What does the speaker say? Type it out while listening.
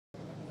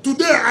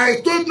Today,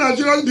 I told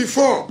Nigerians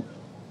before,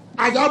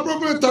 at the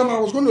appropriate time I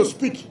was going to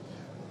speak.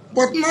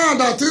 But now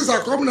that things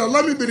are coming out,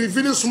 let me be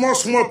revealing small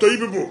to you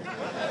people.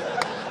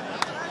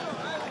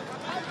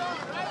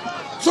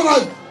 So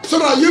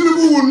that you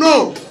people will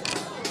know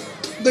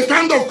the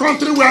kind of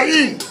country we are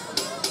in.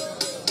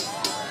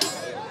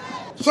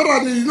 So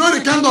that you know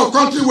the kind of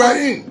country we are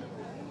in.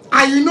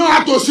 And you know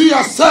how to see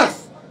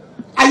yourself.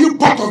 Are you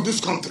part of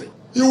this country?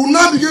 You will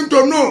now begin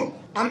to know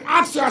and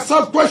ask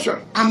yourself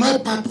question. Am I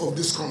part of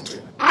this country?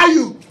 Are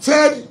you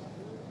said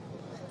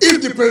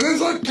if the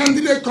presidential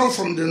candidate comes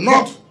from the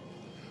north,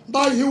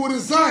 that he will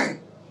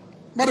resign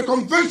by the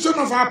convention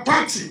of our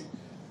party,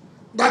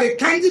 that the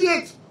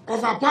candidate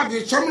of our party,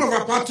 the chairman of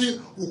our party,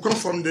 will come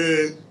from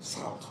the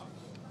south.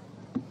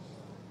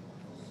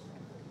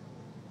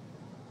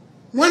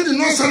 When the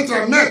North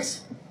Central met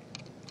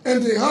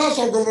in the house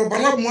of Governor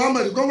Bala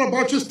Muhammad, the governor of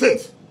Bauchi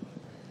State,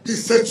 he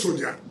said so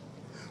there.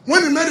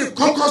 When he made the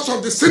caucus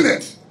of the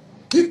Senate,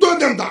 he told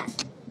them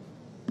that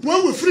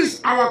when we finish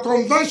our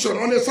convention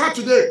on a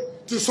Saturday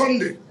to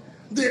Sunday,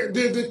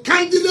 the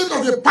candidate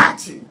of the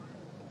party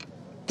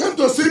came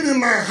to see me in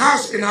my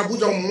house in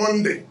Abuja on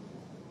Monday,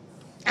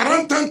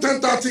 around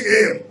 10:30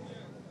 a.m.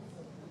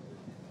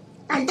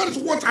 And that is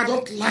what I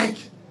don't like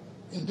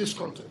in this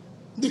country.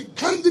 The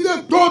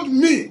candidate told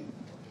me,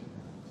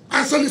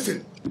 I said,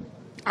 listen,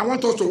 I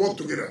want us to work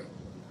together.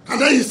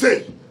 And then he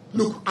said,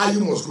 look, you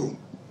must go.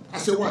 I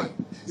said, why?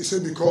 He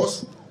said,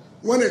 because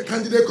when a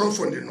candidate comes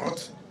from the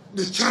north,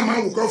 the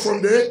chairman will come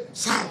from the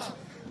south.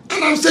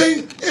 And I'm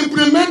saying,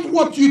 implement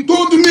what you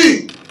told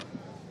me.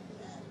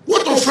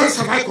 What offense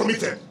have I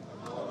committed?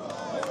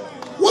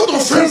 What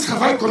offense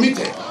have I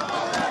committed?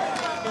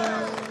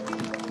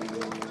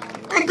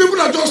 And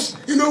people are just,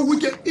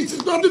 wicked.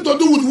 It's nothing to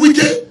do with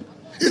wicked.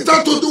 It's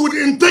not to do with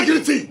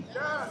integrity.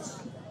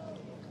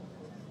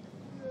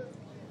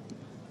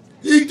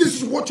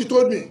 This is what you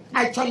told me.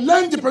 I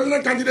challenge the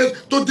presidential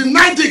candidate to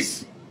deny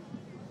this.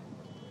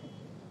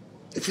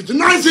 If he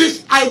denies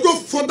this, I go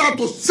further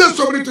to say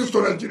so many things to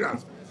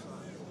Nigerians.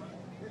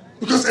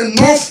 Because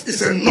enough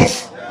is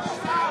enough.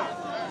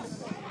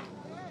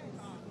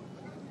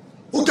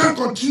 We can't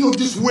continue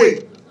this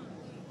way.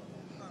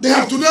 They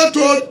have today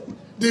told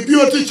the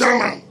BOT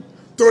chairman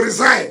to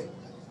resign.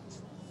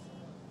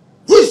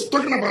 Who is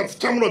talking about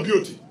chairman of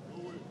BOT?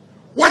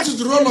 What is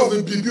the role of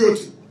the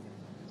BOT?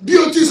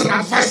 BOT is an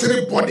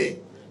advisory body.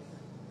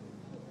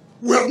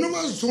 We have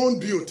never zoned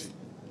BOT.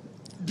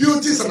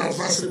 BOT is an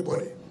advisory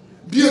body.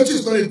 BOT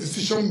is not a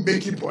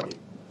decision-making body.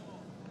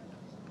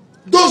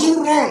 Those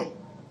who run,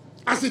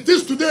 as it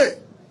is today,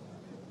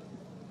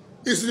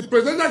 is the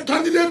presidential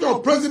candidate or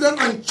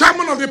president and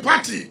chairman of the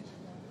party.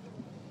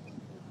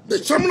 The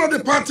chairman of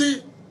the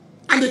party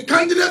and the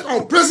candidate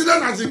or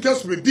president, as the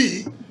case may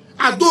be,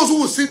 are those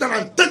who will sit down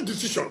and take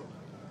decision.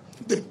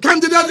 The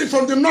candidate is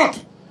from the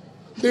north.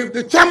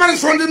 The chairman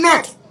is from the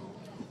north.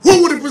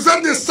 Who will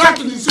represent the south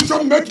in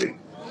decision making?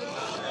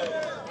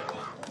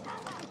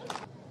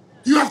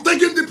 You have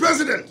taken the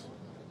president.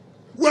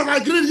 We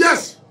have agreed,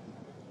 yes.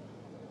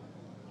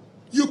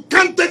 You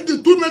can't take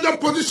the two major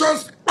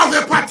positions of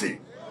a party.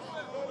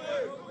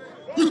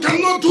 You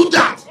cannot do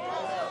that.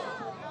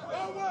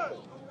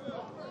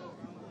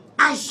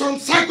 And some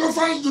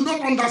psychophants do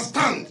not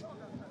understand.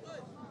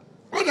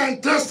 What they're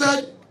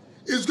interested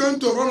is going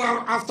to run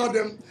out after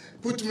them,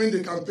 put me in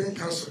the campaign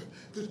council.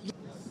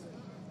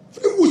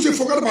 We should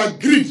forget about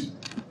greed.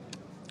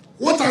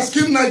 What has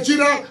killed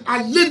Nigeria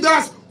are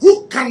leaders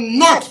who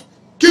cannot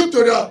keep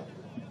to their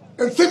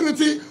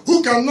integrity,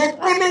 who cannot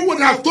honor what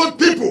they have told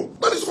people.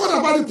 That is what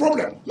about the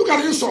problem. Look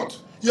at the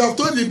insult. You have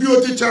told the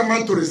BOT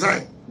chairman to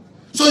resign.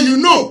 So you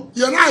know,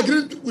 you are not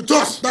agreeing with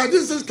us that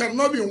this thing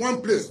cannot be in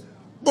one place.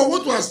 But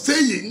what we are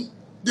saying,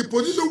 the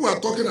position we are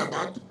talking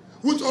about,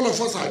 which all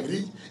of us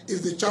agree,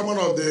 is the chairman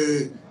of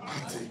the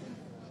party.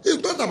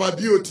 It's not about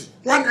BOT.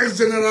 One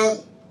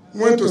ex-general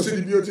went to see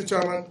the BOT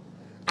chairman,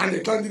 and the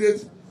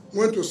candidate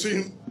went to see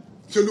him,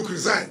 say, look,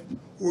 resign.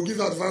 We'll give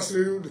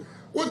advisory.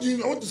 What do you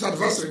know? What is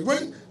advisory?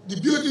 When the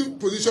BOT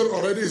position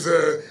already is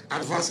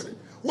advisory.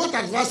 What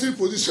advisory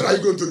position are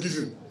you going to give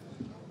him?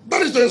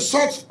 That is to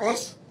insult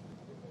us.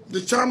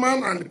 The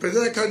chairman and the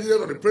president candidate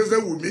or the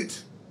president will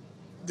meet.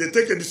 They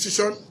take a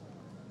decision.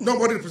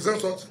 Nobody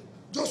represents us.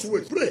 Just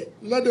wait. Pray.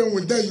 Let them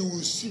win. Then you will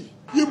see.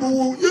 You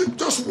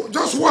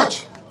just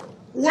watch.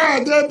 Why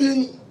are they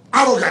being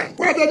arrogant?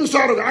 Why are they being so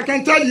arrogant? I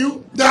can tell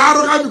you, they're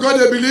arrogant because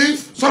they believe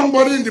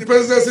somebody in the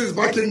presidency is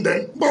backing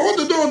them. But what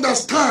they don't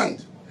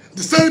understand,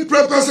 the same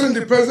person in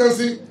the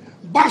presidency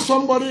backed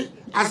somebody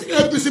as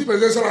APC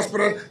presidential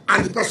aspirant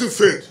and the person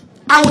failed.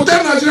 I will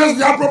tell Nigerians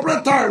the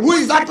appropriate time. Who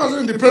is that person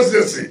in the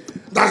presidency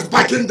that's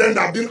backing them,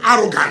 that being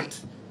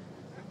arrogant?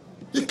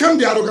 You can't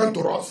be arrogant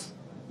to us.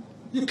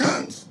 You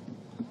can't.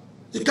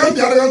 You can't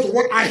be arrogant to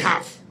what I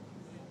have.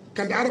 You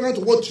can be arrogant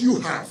to what you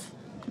have.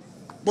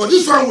 But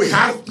this one we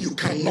have, you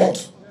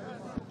cannot.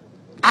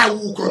 I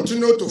will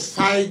continue to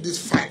fight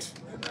this fight.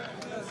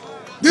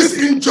 This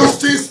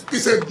injustice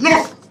is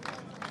enough.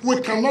 We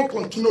cannot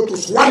continue to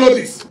swallow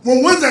this.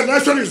 When the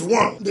election is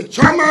won, the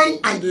chairman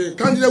and the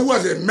candidate who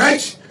has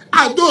emerged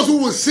are those who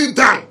will sit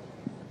down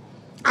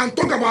and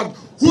talk about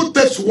who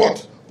takes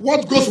what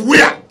goes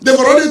where. They've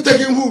already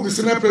taken who will be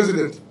Senate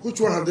President. Which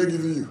one have they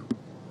given you?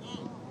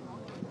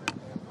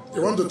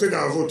 You want to take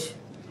our vote?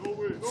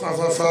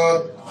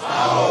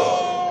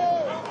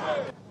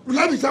 Will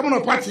I be chairman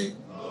of party?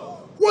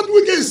 What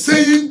Wike is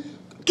saying,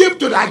 keep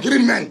to the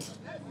agreement.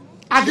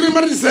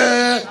 Agreement is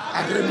a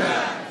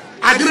agreement.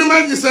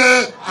 Agreement is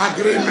a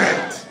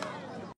agreement.